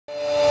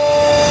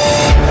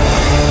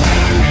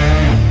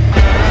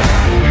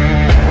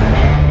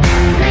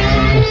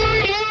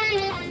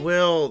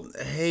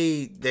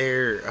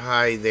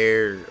hi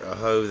there,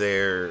 ho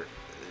there,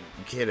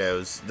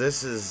 kiddos.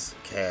 This is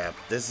Cap.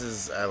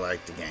 I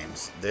like the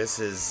games. This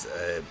is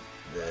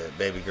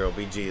Baby Girl,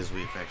 BG as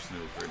we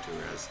affectionately refer to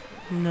her as.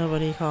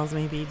 Nobody calls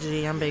me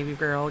BG. I'm Baby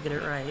Girl. Get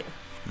it right.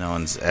 No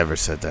one's ever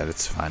said that.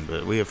 It's fine,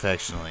 but we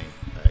affectionately,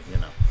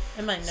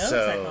 In my notes,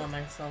 I call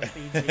myself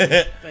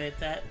BG, but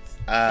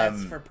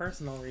that's for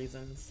personal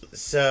reasons.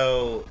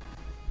 So,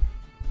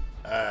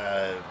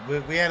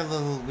 we had a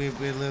little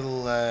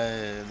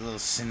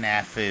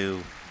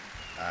snafu.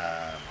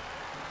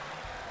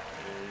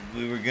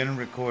 We were gonna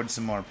record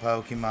some more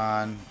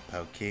Pokemon.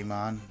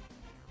 Pokemon?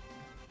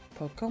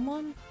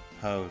 Pokémon?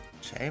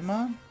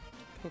 Pokemon?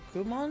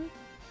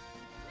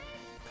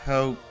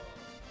 Huh?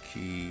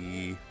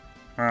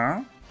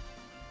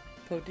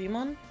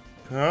 Podemon?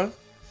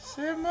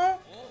 Posema?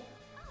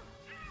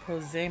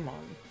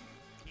 Posemon.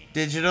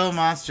 Digital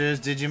monsters,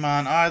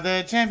 Digimon are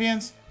the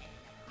champions.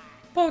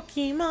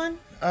 Pokemon.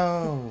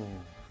 Oh,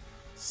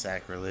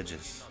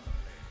 sacrilegious.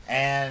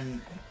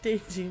 And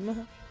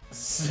Digimon.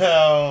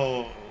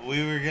 so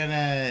we were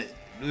gonna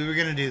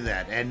do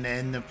that,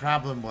 and the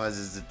problem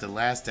is that the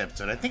last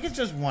episode, I think it's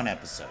just one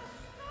episode,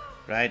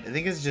 right? I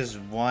think it's just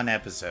one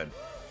episode.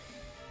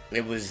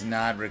 It was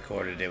not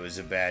recorded. It was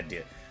a bad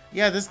deal.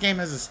 Yeah, this game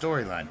has a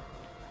storyline.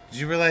 Did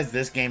you realize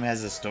this game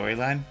has a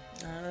storyline?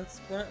 That's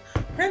what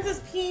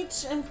Princess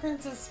Peach and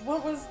Princess.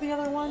 What was the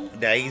other one?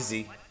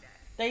 Daisy.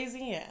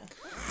 Daisy, yeah.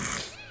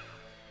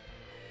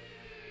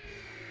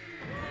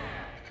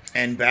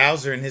 And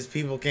Bowser and his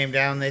people came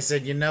down and they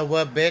said, you know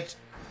what, bitches?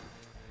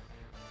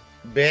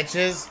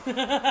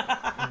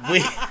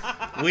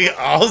 we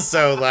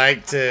also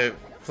like to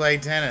play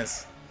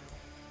tennis.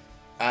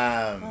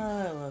 I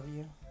love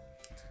you.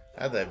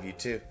 I love you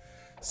too.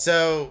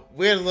 So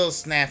we had a little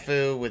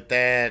snafu with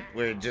that.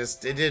 It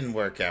didn't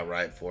work out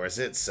right for us.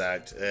 It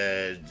sucked.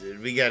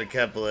 We got a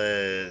couple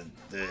of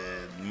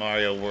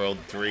Mario World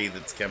 3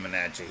 that's coming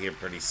at you here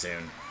pretty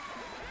soon.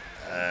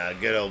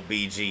 Good old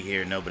BG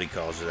here. Nobody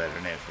calls her that.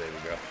 Her name's Baby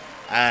Girl.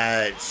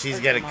 She's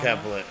got a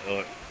couple of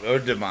or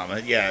the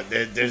mama. Yeah,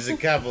 there's a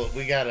couple.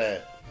 We got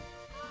a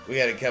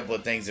couple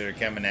of things that are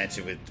coming at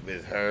you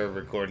with her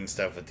recording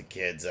stuff with the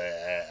kids.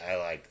 I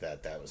like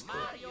that. That was cool.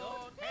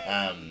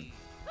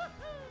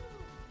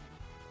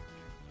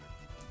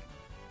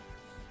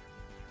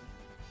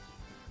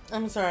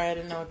 I'm sorry, I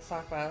didn't know what to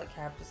talk about.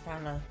 Cap just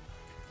kind of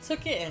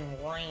took it and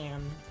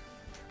ran.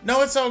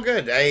 No, it's all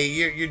good.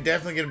 You're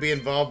definitely going to be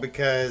involved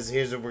because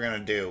here's what we're going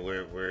to do.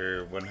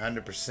 We're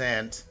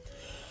 100%.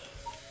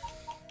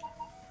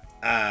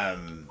 I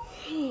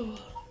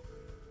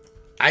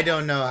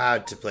don't know how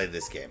to play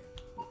this game.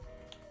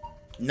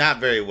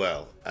 Not very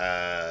well.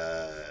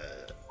 I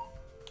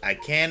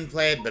can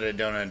play it, but I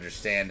don't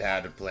understand how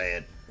to play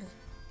it.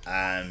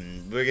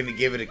 We're going to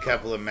give it a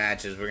couple of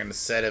matches. We're going to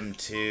set them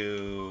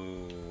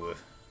to...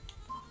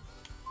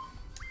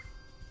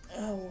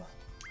 Oh.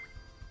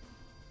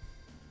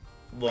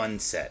 One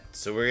set.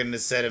 So we're going to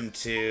set them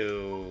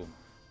to...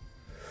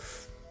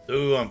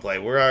 Who we want to play?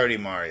 We're already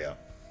Mario.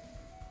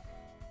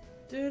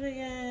 Do it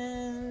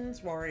again.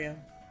 It's Wario.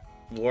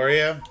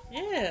 Wario?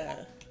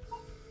 Yeah.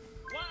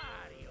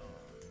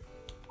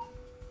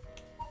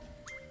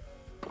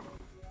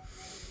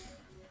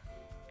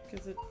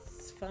 Because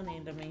it's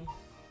funny to me.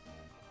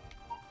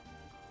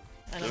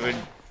 I don't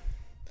know.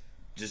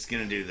 Just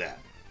gonna do that.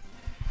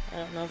 I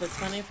don't know if it's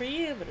funny for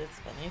you, but it's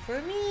funny for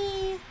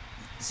me.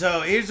 So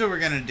here's what we're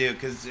gonna do,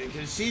 because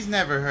she's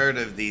never heard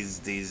of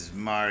these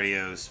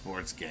Mario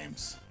sports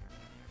games.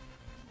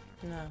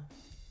 No.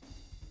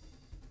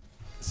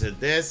 So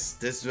this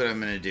is what I'm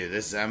gonna do.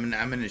 I'm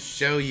gonna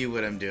show you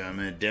what I'm doing. I'm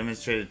gonna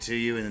demonstrate it to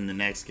you, and then the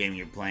next game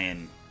you're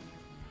playing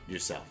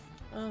yourself.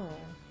 Oh.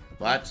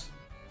 Watch.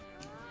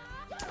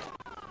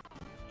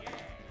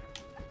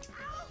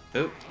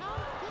 Oop.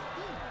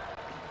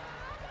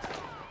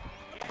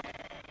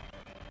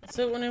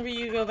 So whenever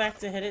you go back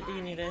to hit it, do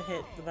you need to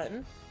hit the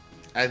button?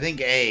 I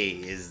think A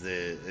is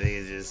the... I think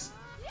it's just...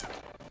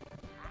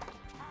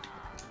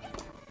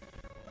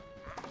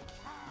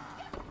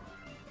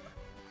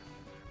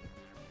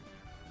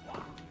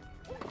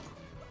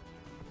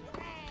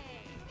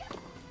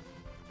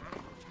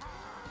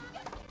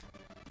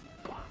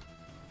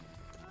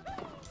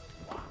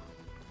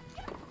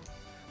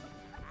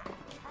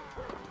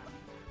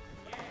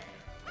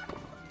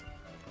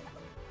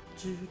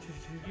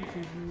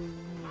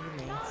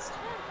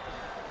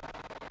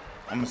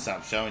 I'm gonna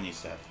stop showing you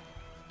stuff.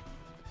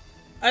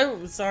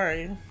 Oh,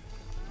 sorry.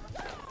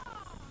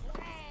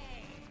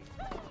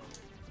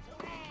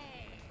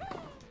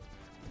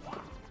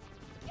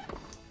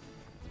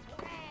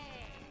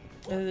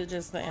 Is it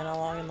just the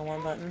analog and the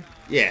one button?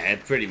 Yeah,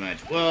 pretty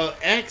much. Well,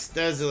 X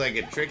does like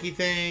a tricky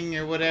thing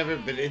or whatever,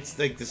 but it's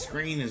like the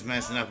screen is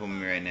messing up on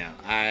me right now.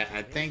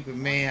 I think we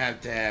may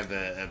have to have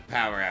a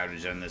power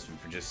outage on this one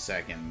for just a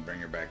second and bring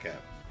her back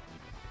up.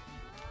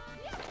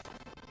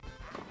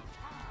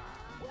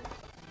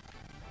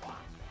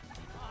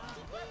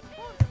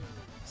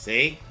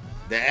 See?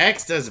 The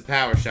X does a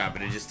power shot,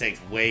 but it just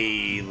takes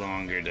way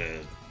longer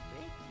to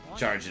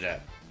charge it up.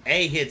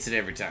 A hits it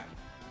every time.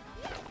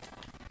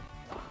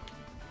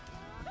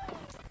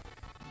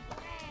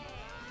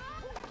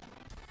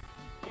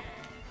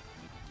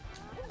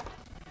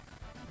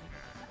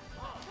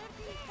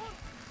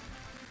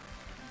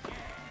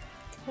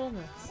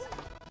 coolness.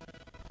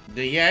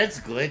 Yeah, it's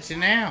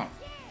glitching out.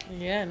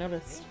 Yeah, I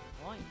noticed.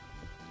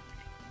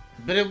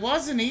 But it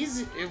wasn't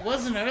easy. It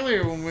wasn't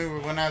earlier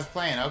when I was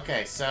playing.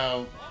 Okay,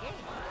 so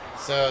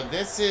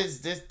this is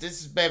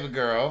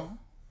BabyGirl.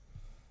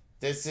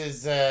 This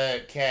is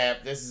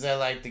Cap. This is I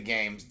Like the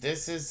Games.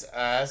 This is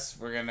us.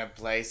 We're gonna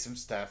play some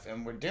stuff,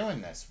 and we're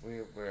doing this.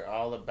 We're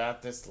all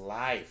about this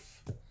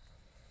life.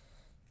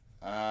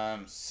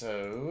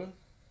 So.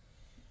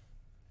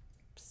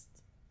 Psst.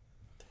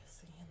 They're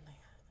seeing that.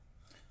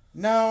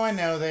 No, I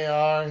know they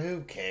are.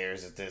 Who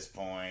cares at this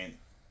point?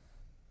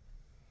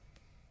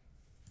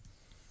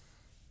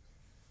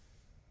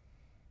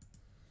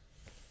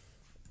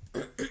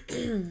 If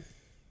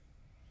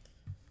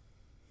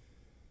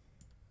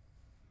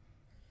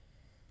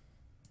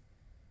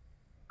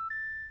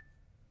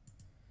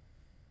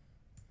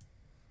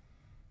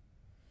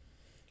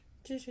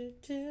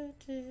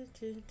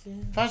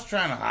I was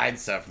trying to hide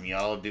stuff from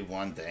y'all, it'd do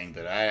one thing,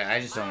 but I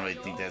just don't really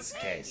think that's the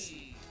case.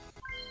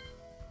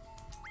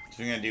 So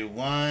we're gonna do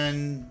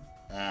one.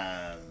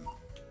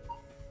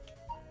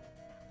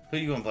 Who do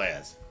you want to play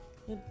as?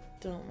 It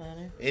don't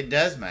matter. It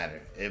does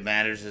matter. It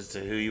matters as to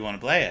who you want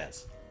to play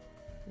as.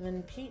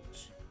 Then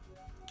Peach.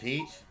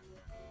 Peach?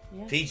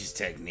 Yeah. Peach is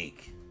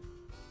technique.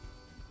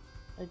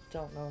 I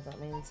don't know what that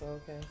means, so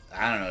okay.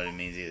 I don't know what it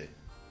means either.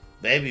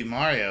 Baby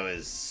Mario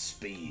is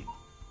speed.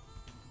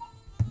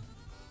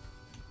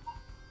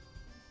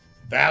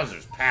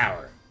 Bowser's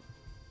power.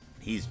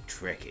 He's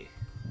tricky.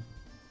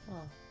 Oh.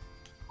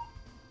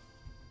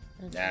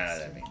 I don't know what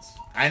that means.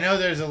 I know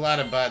there's a lot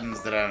of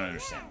buttons that I don't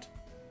understand.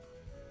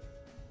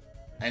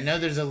 I know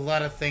there's a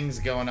lot of things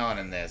going on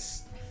in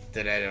this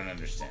that I don't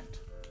understand.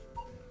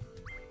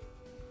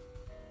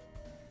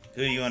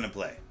 Who do you want to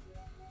play?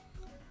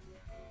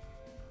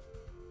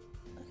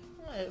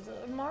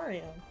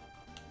 Mario.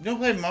 You don't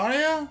play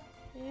Mario?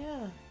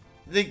 Yeah.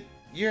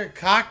 You're a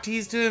cock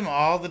tease to him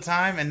all the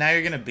time, and now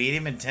you're gonna beat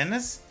him in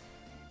tennis?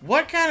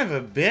 What kind of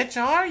a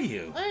bitch are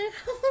you?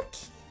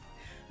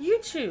 You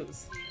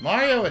choose.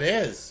 Mario it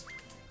is.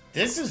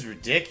 This is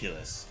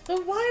ridiculous.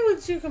 But why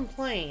would you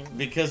complain?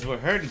 Because we're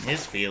hurting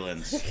his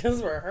feelings.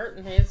 Because we're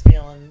hurting his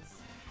feelings.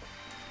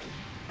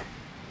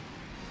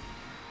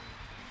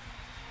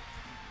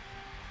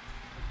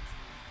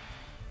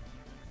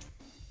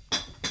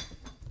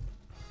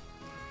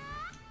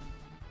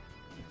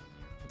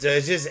 So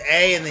it's just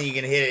A, and then you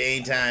can hit it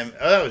anytime.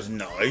 Oh, that was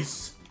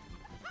nice.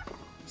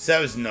 So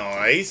that was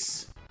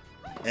nice.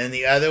 And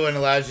the other one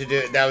allows you to do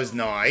it. That was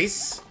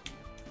nice.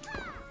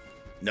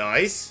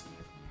 Nice.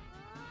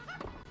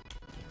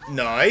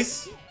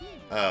 Nice.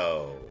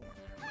 Oh.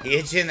 He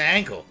hit you in the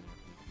ankle.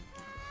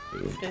 To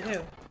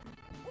who?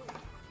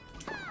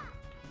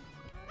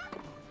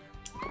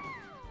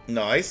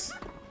 Nice.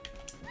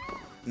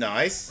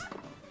 Nice.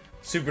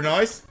 Super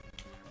nice.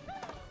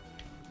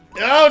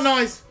 Oh,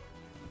 nice.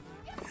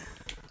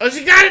 Oh,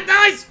 she got it!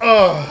 Nice!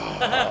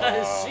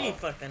 Oh! She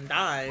fucking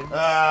died.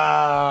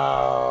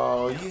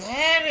 Oh, you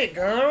had it,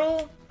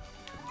 girl.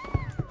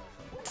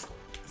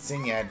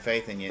 Seeing you had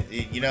faith in you.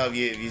 You know, if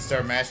you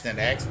start mashing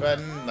that X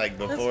button, like,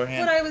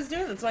 beforehand. That's what I was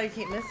doing. That's why you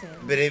keep missing.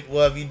 But if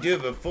you do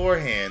it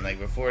beforehand, like,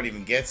 before it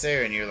even gets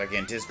there, and you're, like,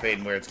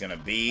 anticipating where it's gonna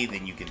be,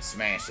 then you can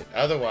smash it.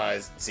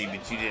 Otherwise, see,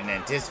 but you didn't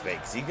anticipate,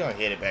 because you're gonna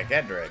hit it back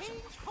that direction.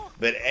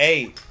 But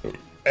A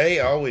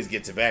always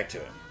gets it back to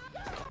him.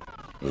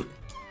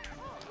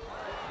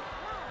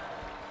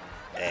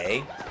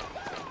 A.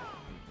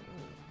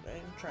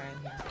 I'm trying.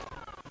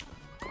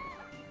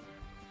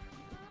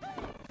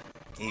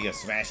 You gonna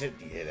smash it?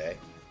 You hit A.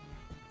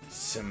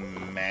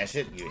 Smash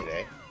it? You hit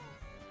A.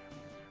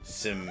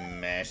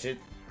 Smash it?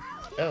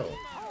 Oh.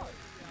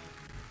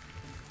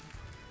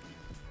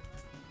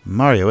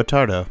 Mario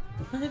Attardo.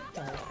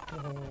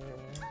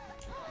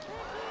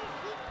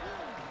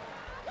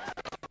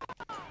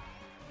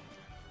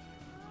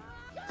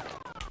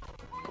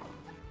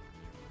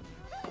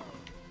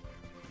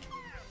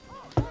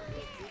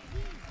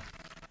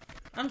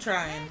 I'm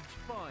trying.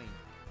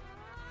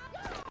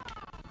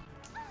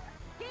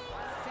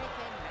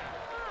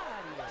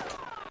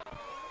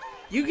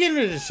 You getting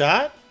it a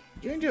shot?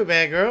 You ain't do a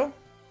bad girl.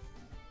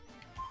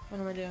 What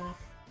am I doing?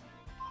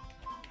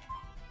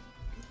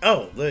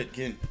 Oh, look.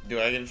 Do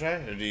I get a try?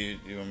 Or do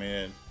you want me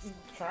to?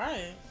 Try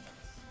it.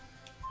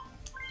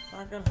 It's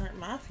not gonna hurt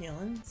my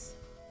feelings.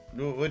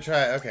 We'll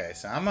try. Okay,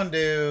 so I'm gonna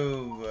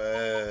do.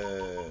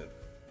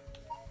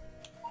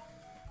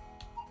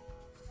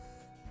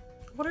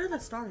 What are the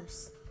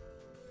stars?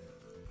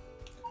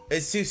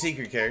 It's 2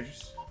 secret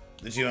characters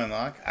that you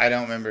unlock. I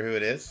don't remember who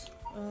it is.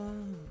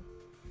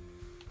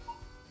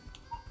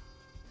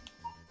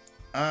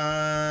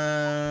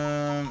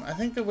 I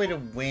think the way to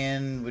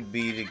win would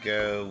be to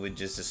go with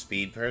just a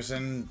speed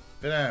person,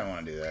 but I don't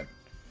want to do that.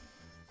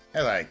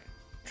 I like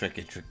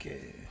tricky.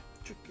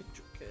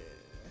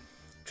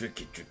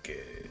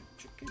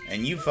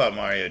 And you fought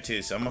Mario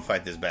too, so I'm gonna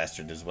fight this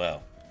bastard as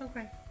well.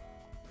 Okay.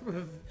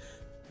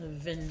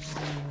 Avenge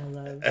me, my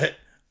love.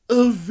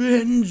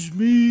 Avenge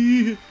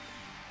me!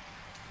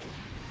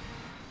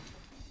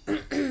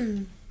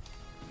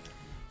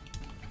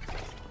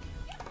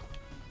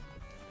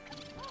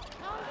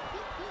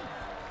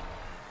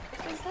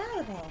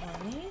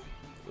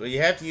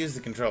 have to use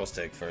the control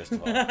stick first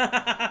of all.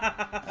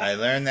 I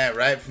learned that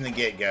right from the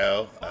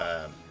get-go.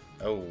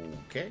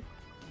 Okay.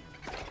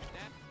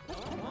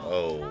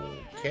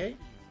 Okay.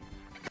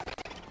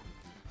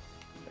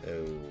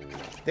 Oh,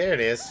 there it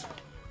is.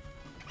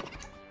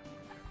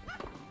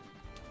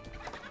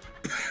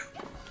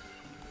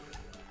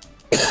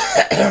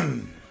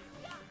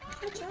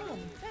 Good job.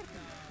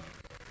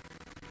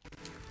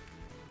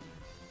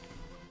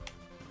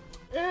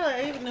 Yeah,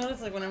 I even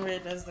noticed like whenever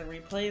it does the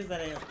replays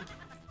that it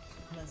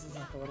messes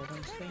up a little bit.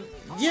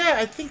 Yeah,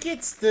 I think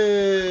it's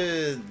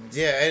the...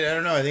 Yeah, I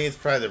don't know. I think it's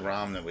probably the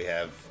ROM that we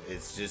have.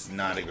 It's just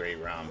not a great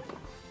ROM.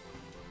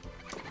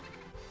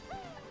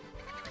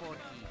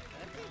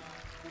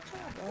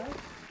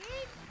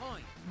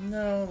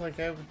 No, like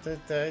I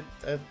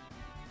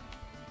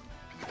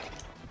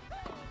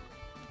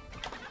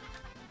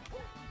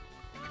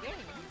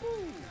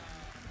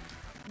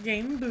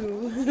Game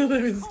Boo.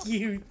 That was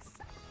cute.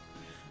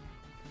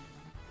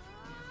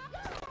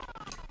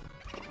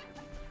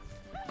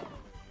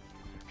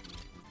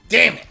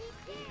 Damn it!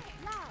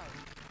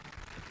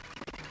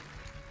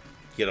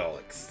 Get all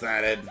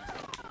excited.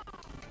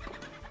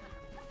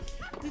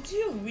 Did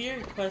you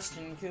weird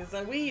question? Because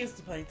we used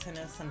to play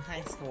tennis in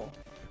high school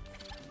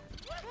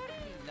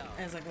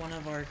as like one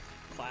of our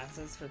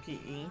classes for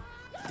PE.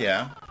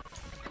 Yeah.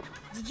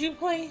 Did you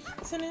play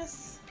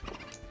tennis?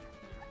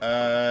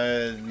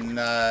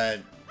 Not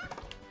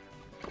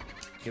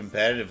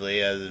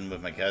competitively, other than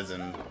with my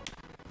cousin.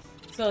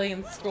 So like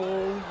in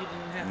school, you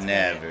didn't have to.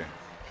 Never.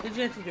 Did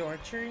you have to do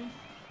archery?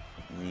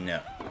 No.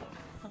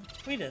 Huh,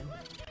 we did.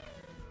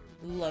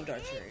 Loved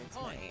archery. It's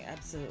my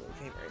absolute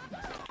favorite.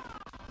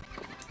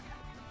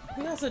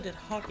 We also did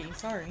hockey.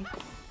 Sorry.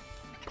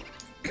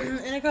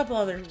 And a couple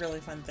other really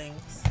fun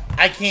things.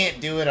 I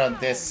can't do it on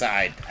this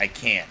side. I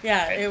can't.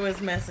 Yeah, it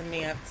was messing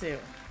me up too.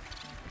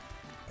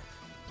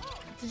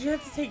 Did you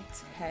have to take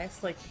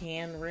tests, like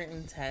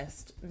handwritten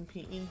tests in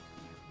PE?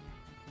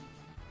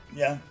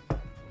 Yeah.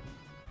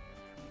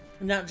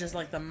 Not just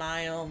like the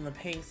mile and the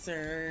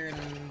pacer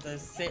and the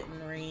sit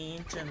and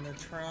reach and the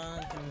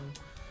trunk and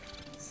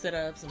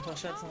sit-ups and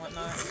push-ups and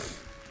whatnot.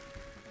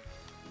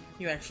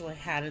 You actually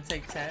had to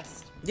take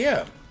tests.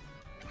 Yeah.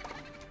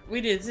 We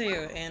did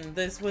too, and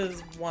this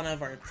was one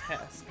of our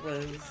tests,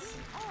 was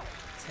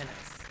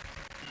tennis.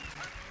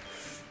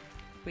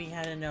 We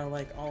had to know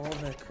like all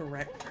the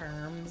correct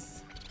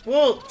terms.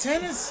 Well,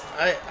 tennis,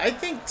 I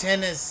think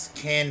tennis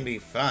can be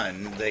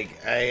fun.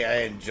 Like,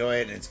 I enjoy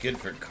it, and it's good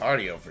for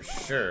cardio for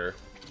sure.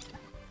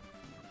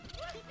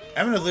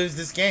 I'm gonna lose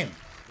this game.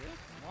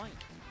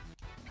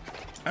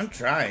 I'm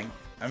trying.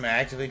 I'm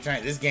actively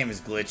trying. This game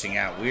is glitching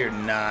out. We are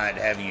not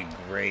having a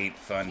great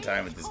fun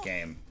time with this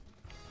game.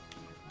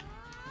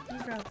 You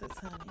got this,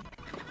 honey.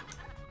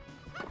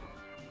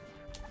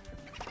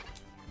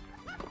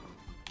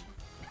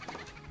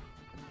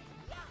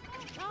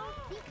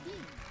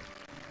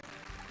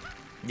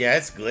 Yeah,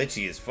 it's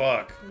glitchy as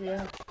fuck.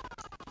 Yeah.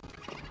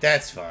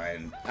 That's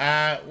fine.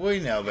 We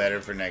know better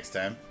for next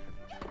time.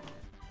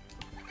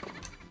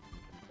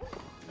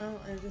 Oh,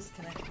 I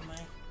disconnected my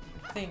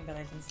thing, but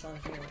I can still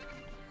hear it.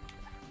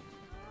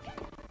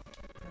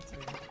 That's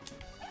weird.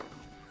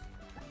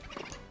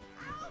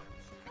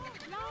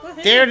 Oh,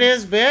 hey. There it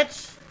is,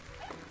 bitch!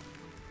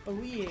 Oh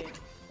yeah.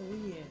 Oh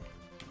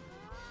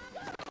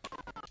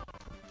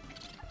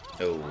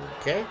yeah.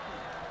 Okay.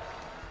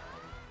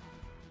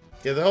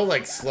 Yeah, the whole,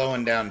 like,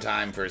 slowing down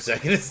time for a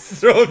second is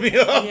throwing me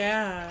off.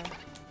 Yeah.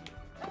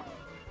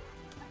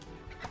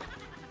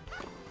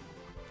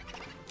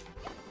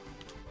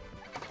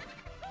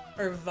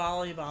 Or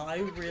volleyball. I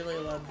really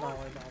love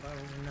volleyball. That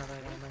was another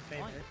one of my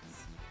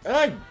favorites. I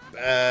like,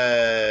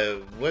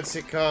 what's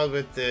it called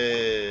with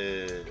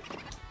the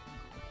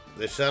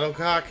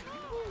shuttlecock?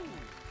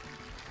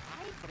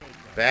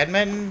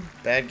 Badminton?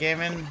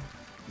 Badgammon?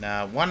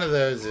 Nah, one of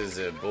those is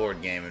a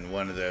board game and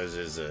one of those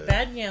is a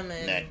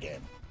Badgammon. net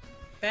game.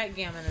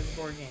 Backgammon is a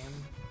board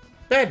game.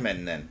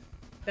 Badminton, then.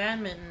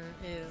 Badminton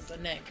is a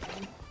net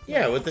game.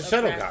 Yeah, with the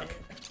shuttlecock.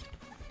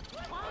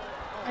 Bracket.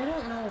 I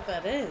don't know what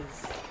that is.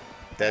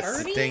 That's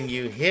birdie? the thing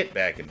you hit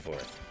back and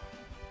forth.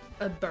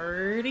 A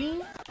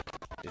birdie?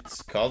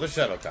 It's called a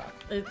shuttlecock.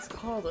 It's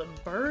called a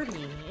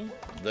birdie.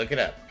 Look it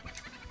up.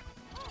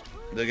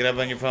 Look it up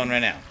on your phone right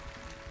now.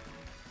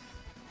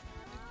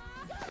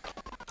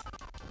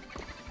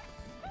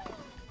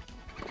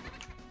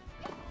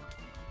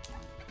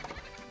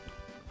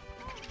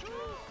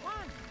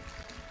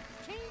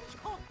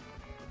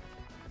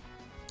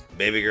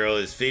 BabyGirl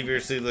is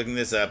feverishly looking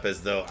this up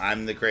as though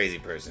I'm the crazy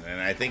person,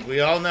 and I think we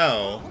all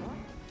know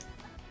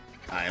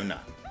I am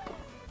not.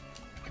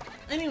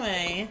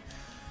 Anyway,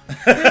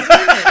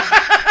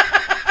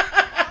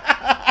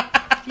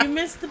 you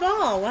missed the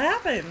ball. What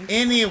happened?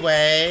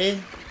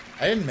 Anyway,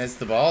 I didn't miss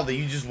the ball.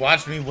 You just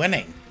watched me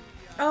winning.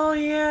 Oh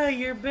yeah,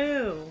 you're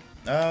Boo.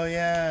 Oh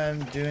yeah,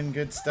 I'm doing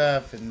good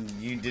stuff, and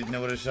you didn't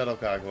know what a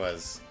shuttlecock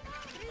was.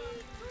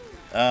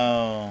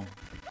 Oh.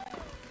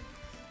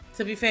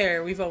 To be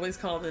fair, we've always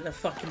called it a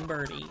fucking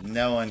birdie.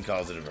 No one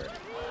calls it a birdie.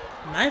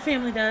 My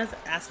family does.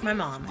 Ask my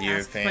mom. Your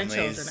ask my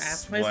children.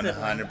 Ask my siblings.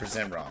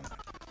 100% wrong.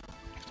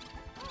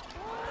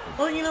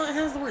 Well, you know, it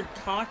has the word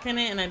cock in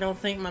it, and I don't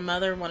think my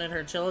mother wanted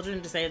her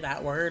children to say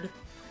that word.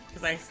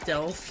 Because I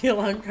still feel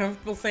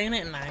uncomfortable saying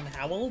it, and I'm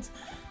how old?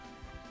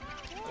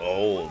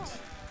 Old.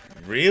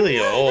 Really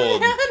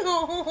old. I'm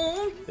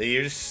old.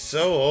 You're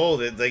so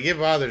old. It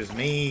bothers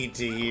me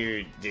to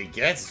hear. It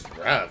gets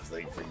rough.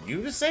 Like, for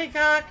you to say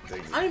cock?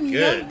 Like, I'm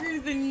good.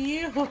 younger than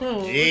you.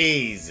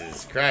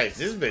 Jesus Christ.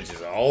 This bitch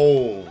is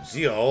old.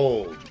 She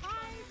old.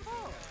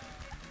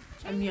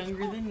 I'm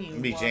younger than you.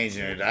 I'll be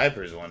changing her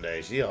diapers one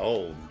day. She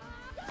old.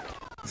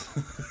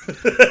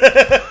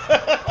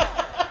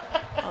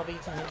 I'll be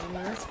changing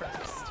yours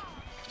first.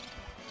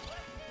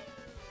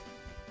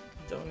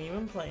 Don't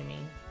even play me.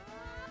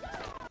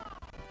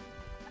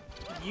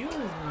 You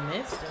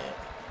missed it.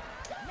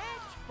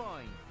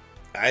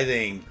 I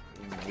think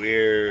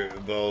we're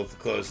both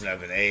close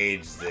enough in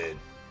age that...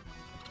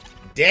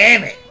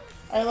 Damn it!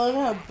 I love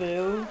how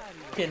Boo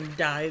can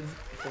dive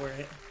for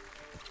it.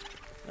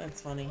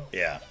 That's funny.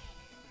 Yeah.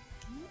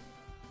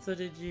 So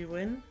did you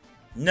win?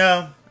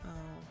 No. Oh.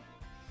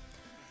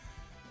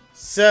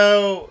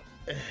 So,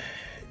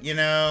 you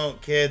know,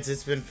 kids,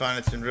 it's been fun.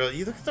 It's been real.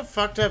 You look at the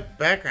fucked up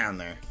background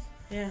there.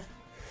 Yeah.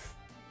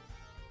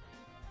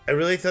 I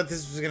really thought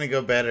this was going to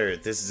go better.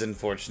 This is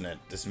unfortunate.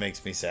 This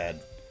makes me sad.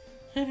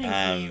 It makes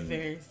me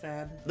very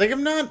sad. Like,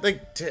 I'm not,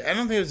 like, I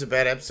don't think it was a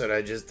bad episode.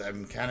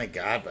 I'm kind of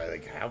got by,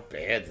 like, how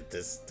bad that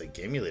this, like,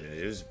 emulated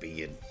it was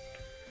being.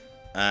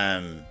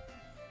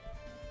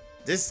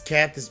 This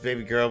cat, this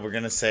baby girl, we're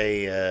going to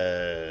say,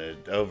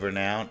 over and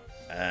out.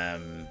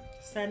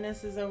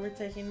 Sadness is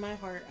overtaking my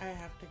heart. I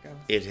have to go.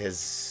 It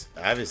has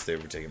obviously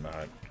overtaken my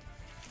heart.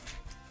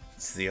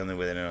 It's the only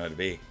way they know how to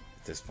be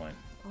at this point.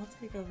 I'll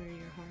take over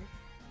your heart.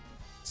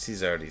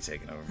 She's already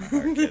taken over my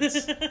heart,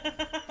 kids.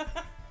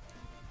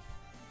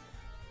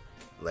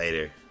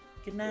 Later.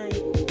 Good night.